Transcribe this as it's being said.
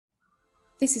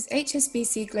This is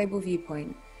HSBC Global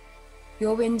Viewpoint,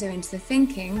 your window into the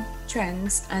thinking,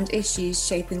 trends and issues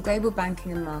shaping global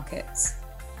banking and markets.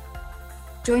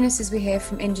 Join us as we hear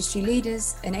from industry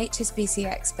leaders and HSBC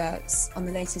experts on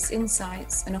the latest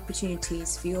insights and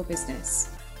opportunities for your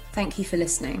business. Thank you for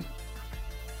listening.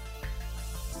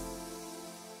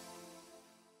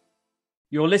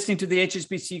 You're listening to the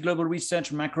HSBC Global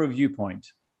Research Macro Viewpoint,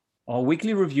 our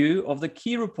weekly review of the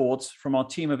key reports from our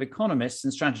team of economists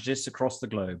and strategists across the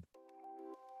globe.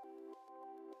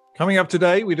 Coming up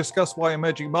today, we discuss why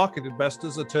emerging market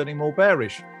investors are turning more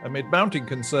bearish amid mounting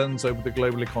concerns over the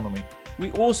global economy.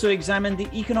 We also examine the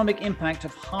economic impact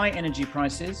of high energy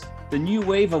prices, the new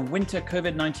wave of winter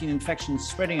COVID-19 infections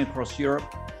spreading across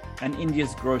Europe, and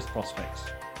India's growth prospects.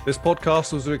 This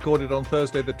podcast was recorded on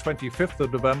Thursday, the 25th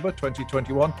of November,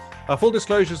 2021. Our full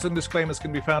disclosures and disclaimers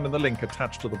can be found in the link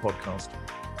attached to the podcast.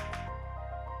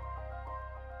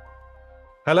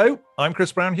 Hello, I'm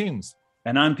Chris Brown-Humes.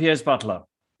 And I'm Piers Butler.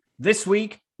 This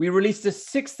week, we released the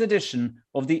 6th edition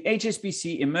of the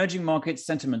HSBC Emerging Markets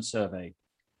Sentiment Survey.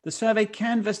 The survey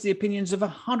canvassed the opinions of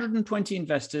 120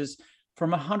 investors from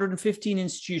 115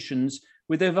 institutions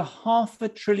with over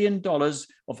 $500 billion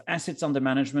of assets under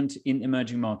management in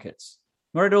emerging markets.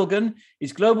 Murat Ülgen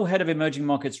is Global Head of Emerging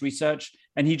Markets Research,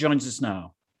 and he joins us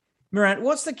now. Murat,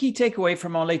 what's the key takeaway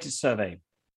from our latest survey?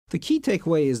 The key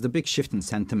takeaway is the big shift in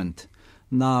sentiment.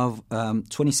 Now,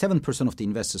 27% of the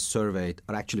investors surveyed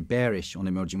are actually bearish on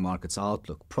emerging markets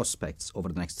outlook prospects over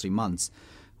the next 3 months,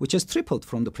 which has tripled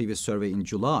from the previous survey in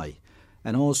July.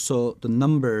 And also the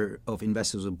number of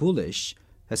investors who are bullish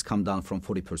has come down from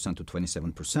 40% to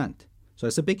 27%. So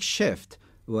it's a big shift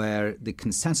where the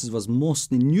consensus was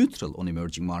mostly neutral on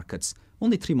emerging markets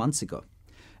only 3 months ago.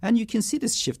 And you can see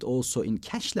this shift also in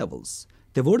cash levels.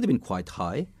 They've already been quite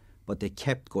high, but they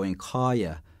kept going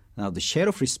higher. Now, the share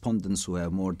of respondents who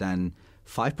have more than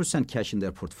 5% cash in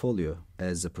their portfolio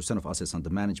as a percent of assets under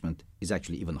management is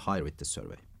actually even higher with this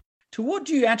survey. To what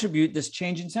do you attribute this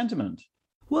change in sentiment?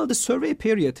 Well, the survey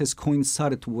period has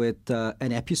coincided with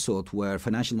an episode where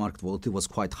financial market volatility was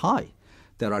quite high.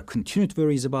 There are continued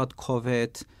worries about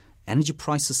COVID, energy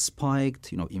prices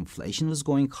spiked, inflation was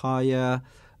going higher,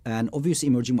 and obviously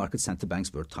emerging market central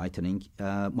banks were tightening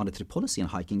monetary policy and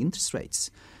hiking interest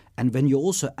rates. And when you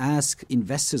also ask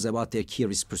investors about their key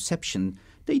risk perception,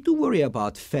 they do worry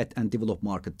about Fed and developed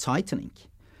market tightening.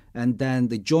 And then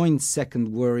the joint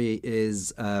second worry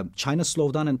is China's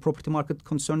slowdown and property market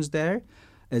concerns there,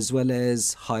 as well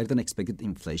as higher than expected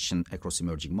inflation across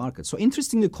emerging markets. So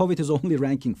interestingly, COVID is only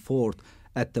ranking 4th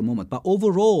at the moment. But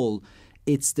overall,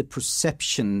 it's the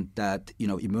perception that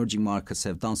emerging markets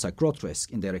have downside growth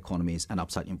risk in their economies and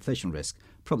upside inflation risk,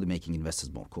 probably making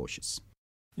investors more cautious.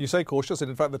 You say cautious,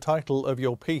 and in fact the title of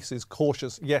your piece is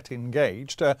Cautious Yet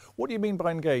Engaged. What do you mean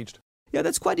by engaged? Yeah,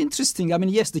 that's quite interesting. I mean,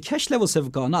 yes, the cash levels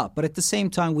have gone up, but at the same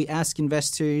time we ask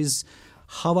investors,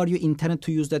 how are you intending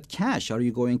to use that cash? Are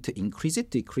you going to increase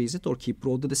it, decrease it, or keep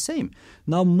broadly the same?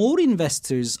 Now, more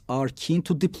investors are keen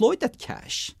to deploy that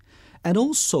cash. And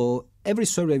also, every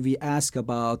survey we ask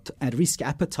about a risk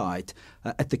appetite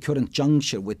at the current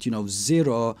juncture with,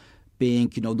 0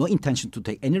 being, no intention to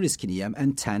take any risk in EM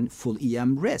and 10 full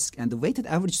EM risk. And the weighted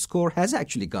average score has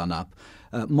actually gone up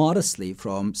modestly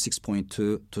from 6.2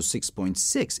 to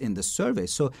 6.6 in the survey.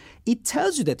 So it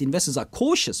tells you that investors are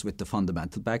cautious with the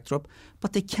fundamental backdrop,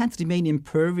 but they can't remain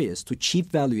impervious to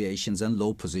cheap valuations and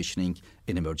low positioning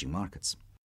in emerging markets.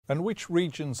 And which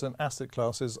regions and asset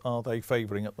classes are they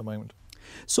favouring at the moment?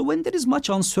 So when there is much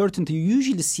uncertainty, you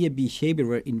usually see a behavior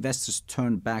where investors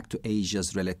turn back to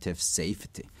Asia's relative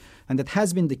safety. And that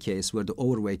has been the case where the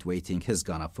overweight weighting has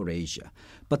gone up for Asia.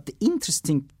 But the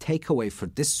interesting takeaway for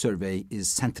this survey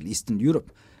is Central Eastern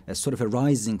Europe as sort of a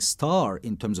rising star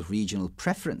in terms of regional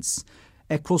preference.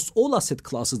 Across all asset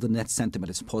classes, the net sentiment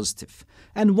is positive.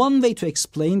 And one way to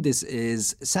explain this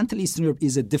is Central Eastern Europe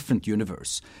is a different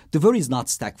universe. The worry is not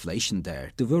stagflation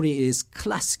there. The worry is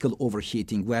classical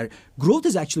overheating, where growth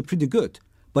is actually pretty good,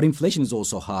 but inflation is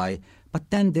also high.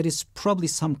 But then there is probably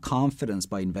some confidence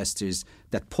by investors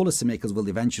that policymakers will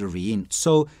eventually rein.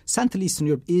 So Central Eastern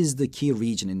Europe is the key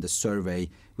region in the survey,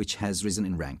 which has risen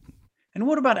in ranking. And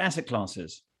what about asset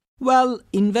classes? Well,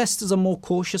 investors are more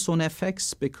cautious on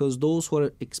FX because those who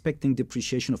are expecting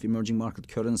depreciation of emerging market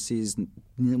currencies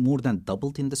more than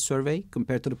doubled in the survey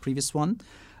compared to the previous one.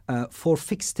 For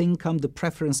fixed income, the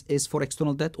preference is for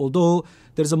external debt, although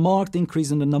there's a marked increase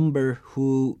in the number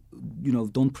who,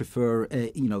 don't prefer,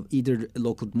 either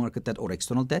local market debt or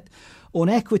external debt. On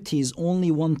equities,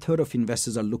 only 1/3 of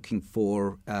investors are looking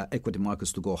for equity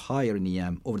markets to go higher in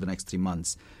EM over the next 3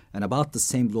 months. and about the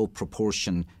same low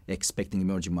proportion expecting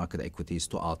emerging market equities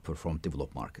to outperform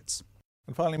developed markets.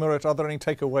 And finally, Murat, are there any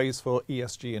takeaways for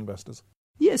ESG investors?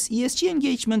 Yes, ESG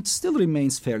engagement still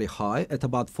remains fairly high at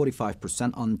about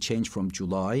 45%, unchanged from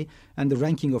July, and the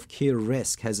ranking of key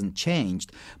risk hasn't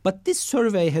changed. But this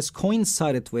survey has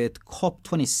coincided with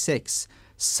COP26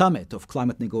 summit of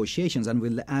climate negotiations, and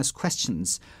will ask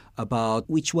questions about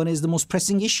which one is the most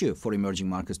pressing issue for emerging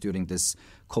markets during this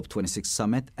COP26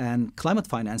 summit, and climate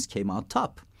finance came out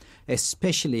top,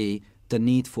 especially the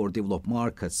need for developed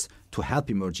markets to help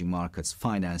emerging markets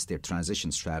finance their transition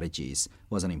strategies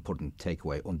was an important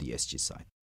takeaway on the ESG side.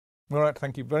 All right,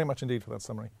 thank you very much indeed for that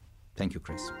summary. Thank you,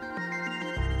 Chris.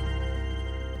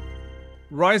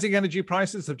 Rising energy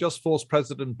prices have just forced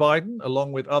President Biden,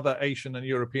 along with other Asian and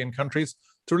European countries,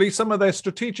 to release some of their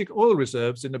strategic oil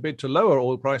reserves in a bid to lower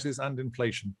oil prices and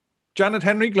inflation. Janet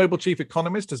Henry, Global Chief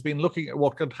Economist, has been looking at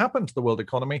what could happen to the world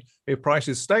economy if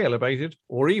prices stay elevated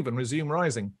or even resume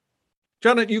rising.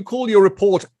 Janet, you call your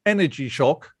report energy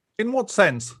shock. In what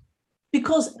sense?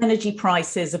 Because energy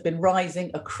prices have been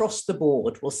rising across the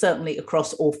board, well, certainly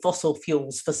across all fossil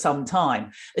fuels for some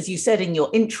time. As you said in your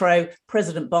intro,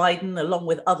 President Biden, along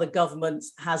with other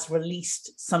governments, has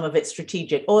released some of its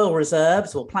strategic oil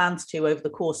reserves, or plans to, over the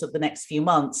course of the next few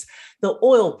months. The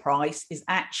oil price is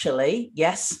actually,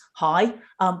 yes, high,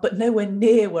 but nowhere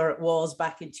near where it was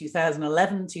back in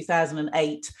 2011,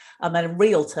 2008, and in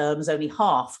real terms, only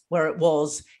half where it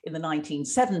was in the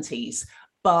 1970s.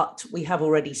 But we have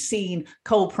already seen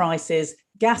coal prices,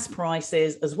 gas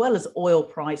prices, as well as oil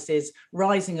prices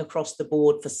rising across the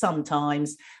board for some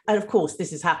times. And of course,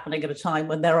 this is happening at a time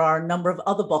when there are a number of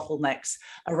other bottlenecks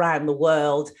around the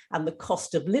world, and the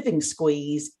cost of living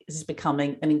squeeze is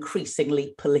becoming an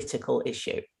increasingly political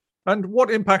issue. And what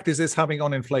impact is this having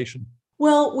on inflation?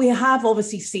 Well, we have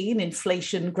obviously seen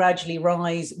inflation gradually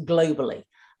rise globally.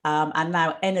 And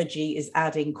now energy is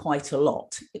adding quite a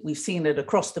lot. We've seen it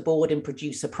across the board in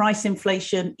producer price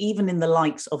inflation, even in the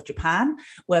likes of Japan,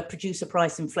 where producer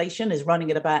price inflation is running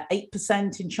at about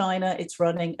 8%. In China, it's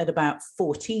running at about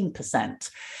 14%.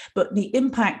 But the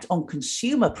impact on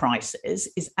consumer prices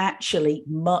is actually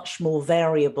much more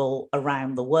variable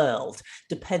around the world,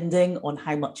 depending on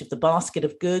how much of the basket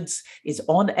of goods is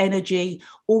on energy.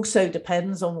 Also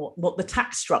depends on what the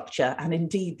tax structure and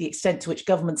indeed the extent to which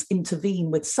governments intervene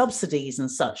with subsidies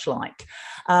and such like.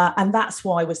 And that's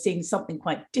why we're seeing something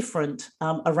quite different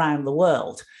around the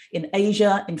world. In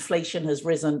Asia, inflation has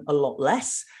risen a lot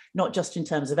less, not just in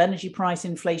terms of energy price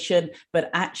inflation, but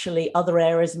actually other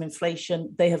areas of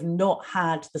inflation. They have not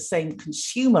had the same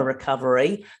consumer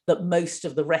recovery that most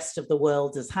of the rest of the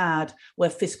world has had, where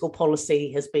fiscal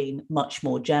policy has been much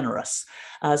more generous.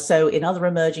 So in other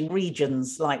emerging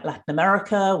regions like Latin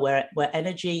America, where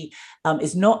energy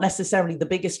is not necessarily the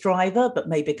biggest driver, but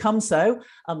may become so,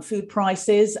 food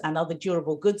prices and other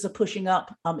durable goods are pushing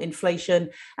up inflation.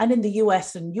 And in the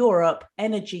US and Europe,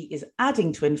 energy is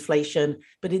adding to inflation,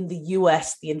 but in the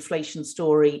US, the inflation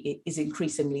story is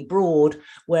increasingly broad,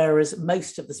 whereas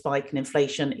most of the spike in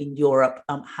inflation in Europe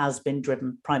has been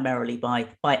driven primarily by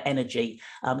energy,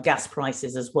 gas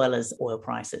prices, as well as oil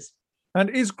prices. And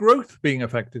is growth being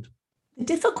affected? The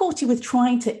difficulty with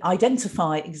trying to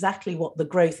identify exactly what the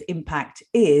growth impact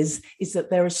is that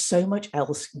there is so much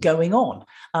else going on.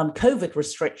 COVID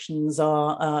restrictions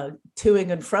are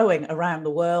toing and froing around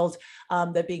the world.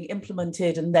 They're being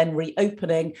implemented and then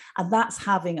reopening, and that's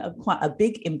having quite a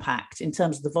big impact in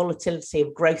terms of the volatility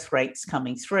of growth rates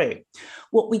coming through.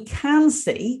 What we can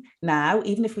see now,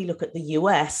 even if we look at the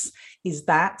US, is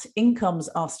that incomes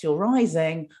are still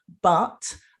rising,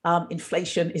 but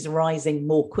inflation is rising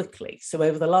more quickly. So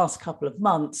over the last couple of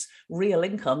months, real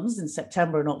incomes in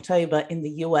September and October in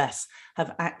the US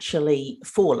have actually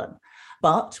fallen.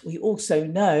 But we also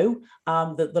know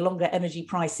that the longer energy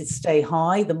prices stay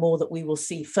high, the more that we will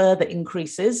see further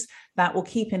increases. That will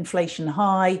keep inflation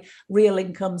high. Real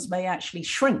incomes may actually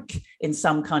shrink in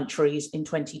some countries in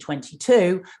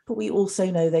 2022, but we also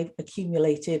know they've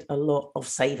accumulated a lot of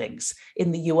savings.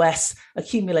 In the US,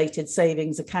 accumulated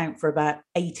savings account for about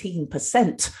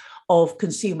 18% of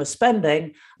consumer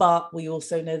spending, but we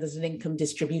also know there's an income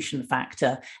distribution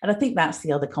factor. And I think that's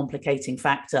the other complicating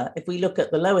factor. If we look at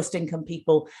the lowest income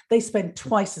people, they spend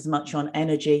twice as much on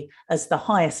energy as the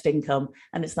highest income,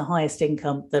 and it's the highest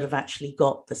income that have actually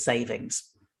got the savings.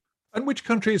 And which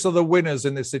countries are the winners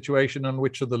in this situation and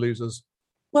which are the losers?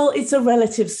 Well, it's a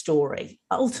relative story.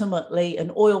 Ultimately,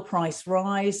 an oil price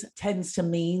rise tends to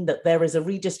mean that there is a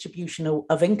redistribution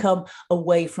of income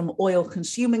away from oil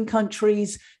consuming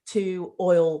countries to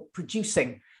oil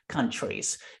producing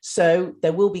countries. So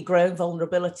there will be growing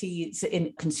vulnerabilities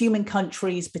in consuming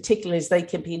countries, particularly as they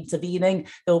keep intervening.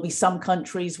 There will be some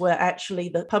countries where actually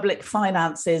the public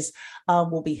finances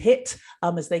will be hit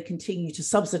as they continue to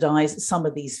subsidize some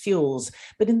of these fuels.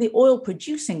 But in the oil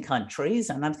producing countries,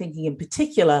 and I'm thinking in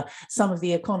particular some of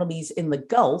the economies in the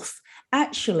Gulf,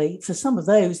 actually, for some of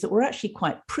those that were actually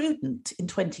quite prudent in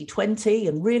 2020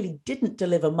 and really didn't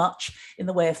deliver much in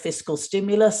the way of fiscal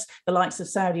stimulus, the likes of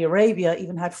Saudi Arabia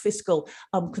even had fiscal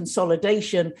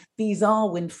consolidation. These are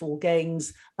windfall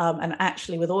gains. And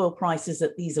actually, with oil prices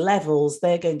at these levels,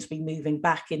 they're going to be moving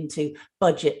back into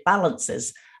budget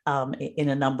balances in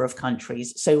a number of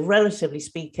countries. So relatively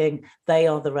speaking, they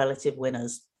are the relative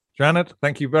winners. Janet,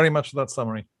 thank you very much for that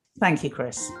summary. Thank you,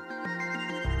 Chris.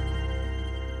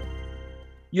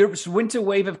 Europe's winter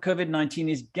wave of COVID-19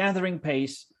 is gathering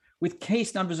pace, with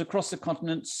case numbers across the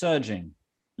continent surging.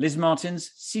 Liz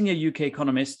Martins, senior UK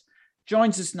economist,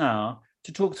 joins us now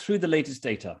to talk through the latest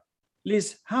data.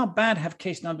 Liz, how bad have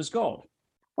case numbers got?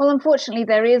 Well, unfortunately,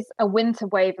 there is a winter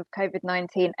wave of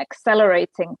COVID-19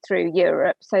 accelerating through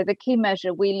Europe. So the key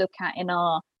measure we look at in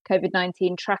our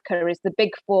COVID-19 tracker is the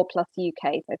big four plus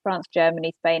UK, so France,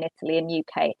 Germany, Spain, Italy, and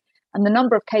UK. And the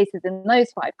number of cases in those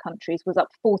 5 countries was up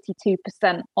 42%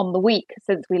 on the week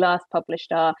since we last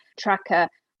published our tracker.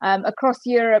 Across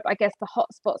Europe, I guess the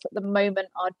hotspots at the moment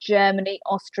are Germany,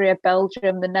 Austria,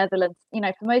 Belgium, the Netherlands. You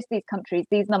know, for most of these countries,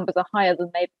 these numbers are higher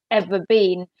than they've ever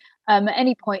been at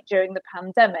any point during the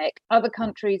pandemic. Other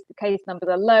countries, the case numbers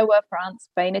are lower, France,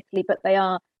 Spain, Italy, but they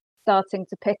are starting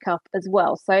to pick up as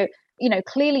well. So, you know,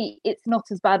 clearly it's not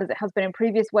as bad as it has been in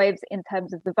previous waves in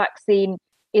terms of the vaccine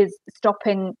is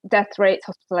stopping death rates,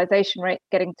 hospitalization rates,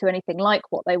 getting to anything like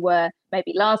what they were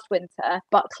maybe last winter.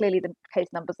 But clearly the case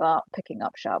numbers are picking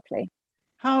up sharply.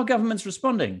 How are governments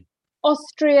responding?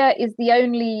 Austria is the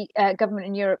only government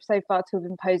in Europe so far to have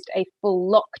imposed a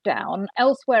full lockdown.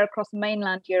 Elsewhere across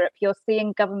mainland Europe, you're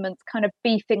seeing governments kind of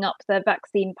beefing up their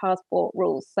vaccine passport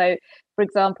rules. So, for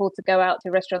example, to go out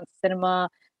to restaurants, cinema,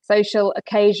 social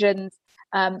occasions,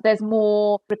 there's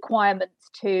more requirements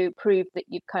to prove that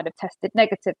you've kind of tested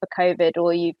negative for COVID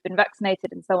or you've been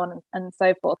vaccinated and so on and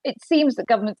so forth. It seems that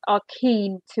governments are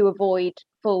keen to avoid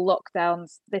full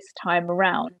lockdowns this time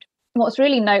around. What's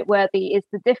really noteworthy is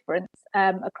the difference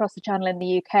across the channel in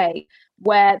the UK,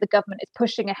 where the government is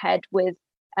pushing ahead with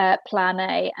Plan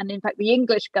A. And in fact, the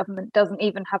English government doesn't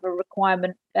even have a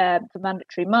requirement for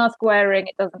mandatory mask wearing.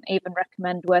 It doesn't even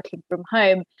recommend working from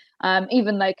home,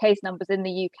 even though case numbers in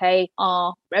the UK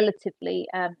are relatively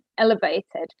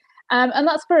elevated. And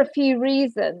that's for a few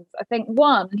reasons. I think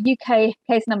one, UK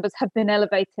case numbers have been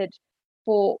elevated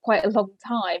for quite a long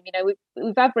time. You know,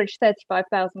 we've averaged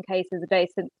 35,000 cases a day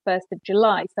since 1st of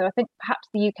July. So I think perhaps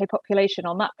the UK population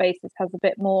on that basis has a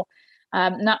bit more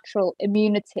natural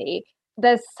immunity.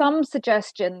 There's some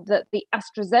suggestion that the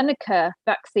AstraZeneca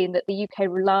vaccine that the UK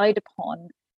relied upon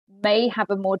may have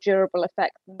a more durable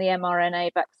effect than the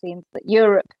mRNA vaccines that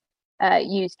Europe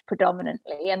used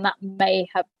predominantly, and that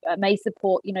may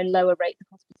support, you know, lower rates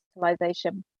of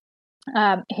hospitalisation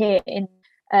here in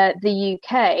the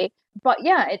UK. But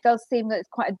yeah, it does seem that it's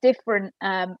quite a different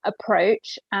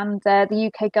approach, and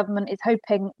the UK government is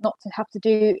hoping not to have to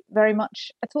do very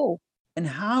much at all. And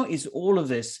how is all of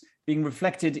this being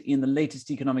reflected in the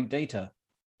latest economic data?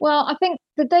 Well, I think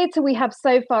the data we have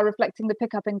so far reflecting the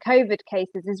pickup in COVID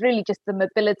cases is really just the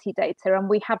mobility data, and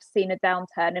we have seen a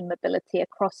downturn in mobility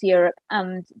across Europe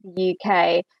and the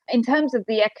UK. In terms of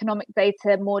the economic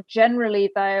data more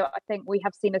generally, though, I think we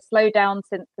have seen a slowdown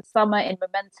since the summer in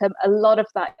momentum. A lot of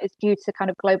that is due to kind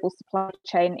of global supply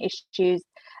chain issues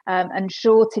and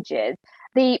shortages.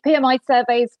 The PMI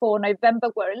surveys for November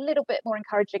were a little bit more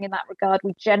encouraging in that regard.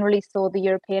 We generally saw the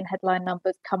European headline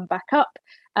numbers come back up,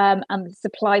 and the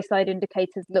supply side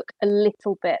indicators look a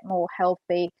little bit more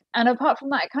healthy. And apart from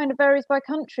that, it kind of varies by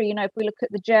country. You know, if we look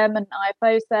at the German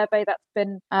IFO survey, that's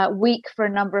been weak for a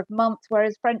number of months,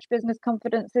 whereas French business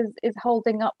confidence is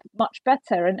holding up much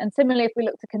better. And similarly, if we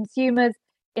look to consumers,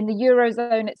 in the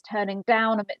Eurozone, it's turning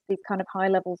down amidst these kind of high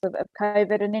levels of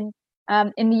COVID. And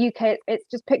in the UK, it's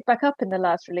just picked back up in the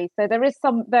last release. So there is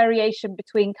some variation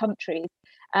between countries.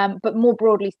 But more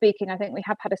broadly speaking, I think we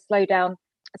have had a slowdown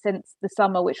since the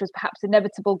summer, which was perhaps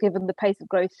inevitable given the pace of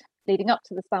growth leading up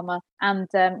to the summer. And,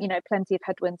 you know, plenty of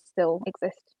headwinds still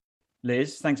exist.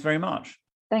 Liz, thanks very much.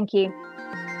 Thank you.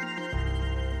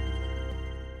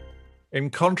 In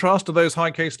contrast to those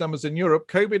high case numbers in Europe,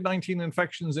 COVID-19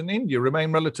 infections in India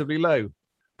remain relatively low.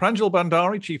 Pranjal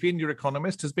Bandari, Chief India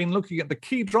Economist, has been looking at the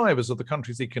key drivers of the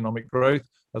country's economic growth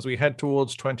as we head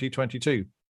towards 2022.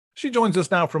 She joins us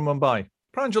now from Mumbai.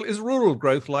 Pranjal, is rural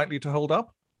growth likely to hold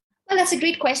up? Well, that's a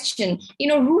great question.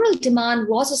 Rural demand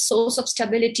was a source of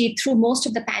stability through most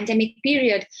of the pandemic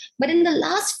period, but in the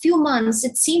last few months,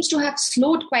 it seems to have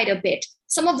slowed quite a bit.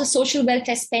 Some of the social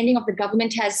welfare spending of the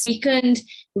government has weakened,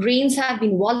 rains have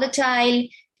been volatile,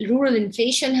 rural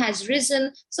inflation has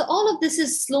risen. So all of this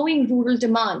is slowing rural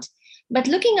demand. But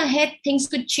looking ahead, things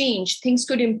could change, things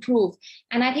could improve.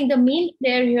 And I think the main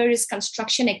player here is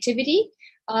construction activity.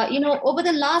 Over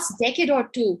the last decade or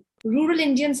two, rural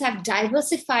Indians have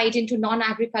diversified into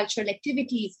non-agricultural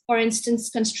activities. For instance,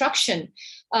 construction.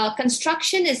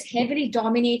 Construction is heavily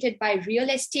dominated by real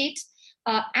estate.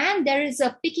 And there is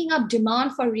a picking up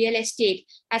demand for real estate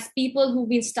as people who've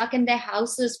been stuck in their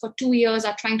houses for 2 years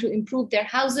are trying to improve their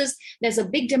houses. There's a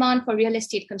big demand for real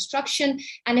estate construction.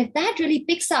 And if that really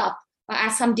picks up,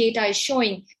 as some data is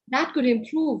showing, that could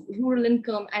improve rural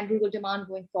income and rural demand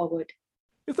going forward.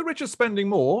 If the rich are spending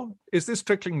more, is this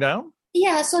trickling down?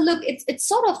 Yeah, so look, it's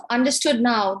sort of understood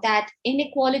now that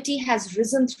inequality has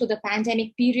risen through the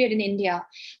pandemic period in India.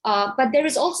 But there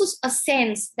is also a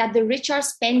sense that the rich are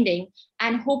spending,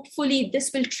 and hopefully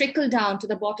this will trickle down to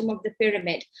the bottom of the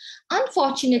pyramid.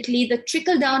 Unfortunately, the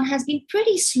trickle down has been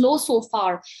pretty slow so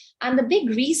far. And the big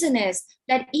reason is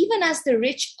that even as the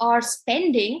rich are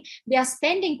spending, they are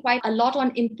spending quite a lot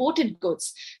on imported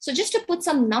goods. So just to put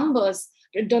some numbers,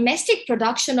 the domestic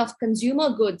production of consumer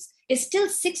goods is still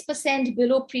 6%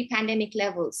 below pre-pandemic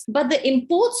levels. But the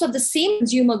imports of the same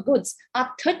consumer goods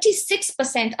are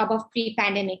 36% above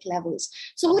pre-pandemic levels.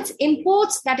 So it's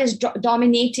imports that is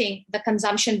dominating the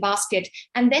consumption basket,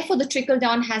 and therefore the trickle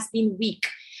down has been weak.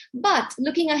 But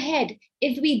looking ahead,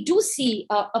 if we do see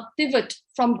a pivot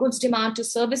from goods demand to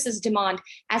services demand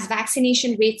as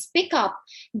vaccination rates pick up,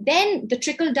 then the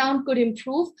trickle down could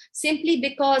improve simply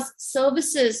because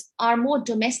services are more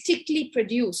domestically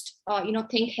produced,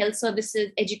 think health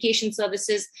services, education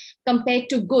services compared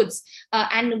to goods.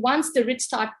 And once the rich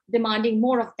start demanding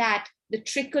more of that, the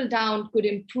trickle down could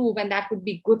improve, and that would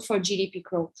be good for GDP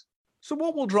growth. So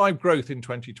what will drive growth in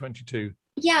 2022?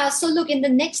 Yeah, so look, in the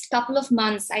next couple of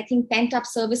months, I think pent-up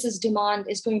services demand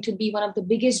is going to be one of the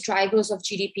biggest drivers of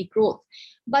GDP growth.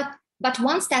 But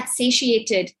once that's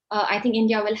satiated, I think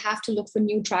India will have to look for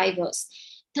new drivers.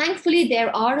 Thankfully,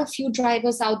 there are a few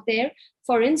drivers out there.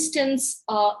 For instance,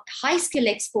 high-skill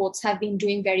exports have been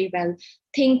doing very well.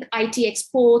 Think IT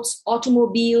exports,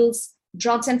 automobiles,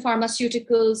 drugs and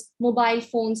pharmaceuticals, mobile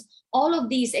phones. All of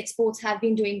these exports have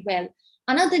been doing well.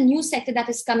 Another new sector that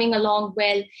is coming along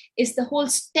well is the whole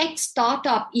tech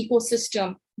startup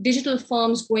ecosystem, digital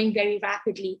firms growing very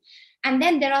rapidly. And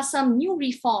then there are some new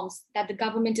reforms that the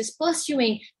government is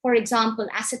pursuing, for example,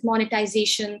 asset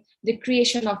monetization, the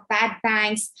creation of bad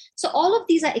banks. So all of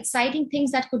these are exciting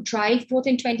things that could drive growth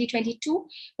in 2022.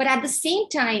 But at the same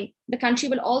time, the country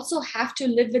will also have to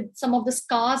live with some of the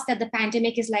scars that the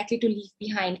pandemic is likely to leave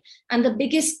behind. And the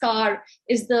biggest scar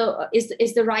is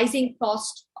the rising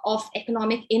cost of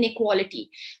economic inequality.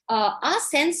 Our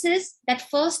sense is that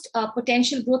first,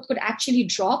 potential growth could actually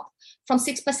drop from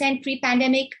 6%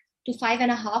 pre-pandemic to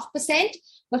 5.5%,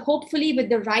 but hopefully with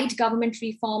the right government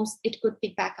reforms, it could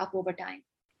pick back up over time.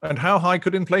 And how high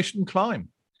could inflation climb?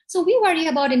 So we worry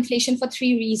about inflation for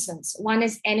three reasons. One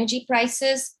is energy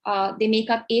prices. They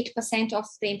make up 8% of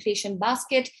the inflation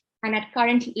basket. And at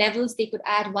current levels, they could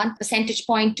add 1 percentage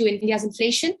point to India's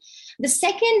inflation. The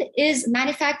second is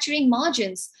manufacturing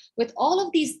margins. With all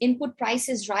of these input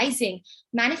prices rising,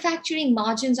 manufacturing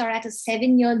margins are at a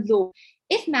 7-year low.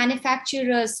 If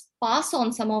manufacturers pass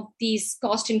on some of these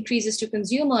cost increases to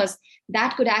consumers,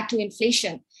 that could add to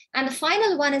inflation. And the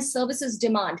final one is services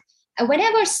demand.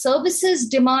 Whenever services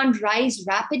demand rise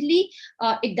rapidly,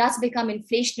 it does become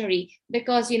inflationary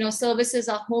because, services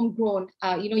are homegrown.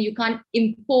 You can't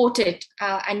import it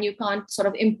and you can't sort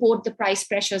of import the price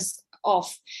pressures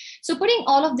off. So putting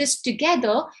all of this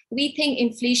together, we think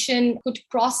inflation could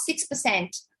cross 6%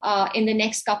 in the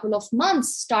next couple of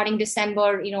months, starting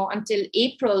December, until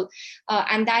April.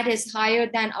 And that is higher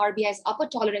than RBI's upper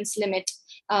tolerance limit.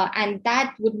 And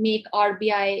that would make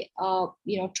RBI,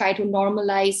 try to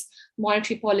normalize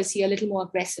monetary policy a little more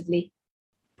aggressively.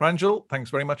 Pranjal, thanks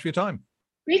very much for your time.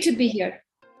 Great to be here.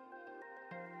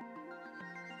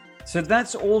 So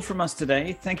that's all from us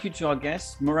today. Thank you to our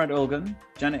guests, Murad Ulgun,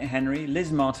 Janet Henry,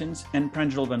 Liz Martins, and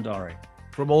Pranjal Bhandari.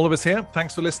 From all of us here,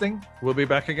 thanks for listening. We'll be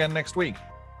back again next week.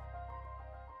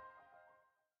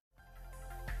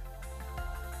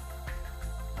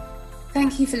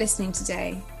 Thank you for listening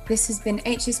today. This has been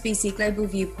HSBC Global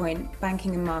Viewpoint,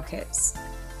 Banking and Markets.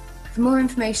 For more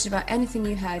information about anything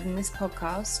you heard in this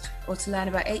podcast, or to learn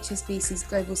about HSBC's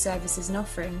global services and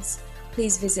offerings,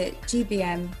 please visit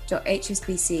gbm.hsbc.com.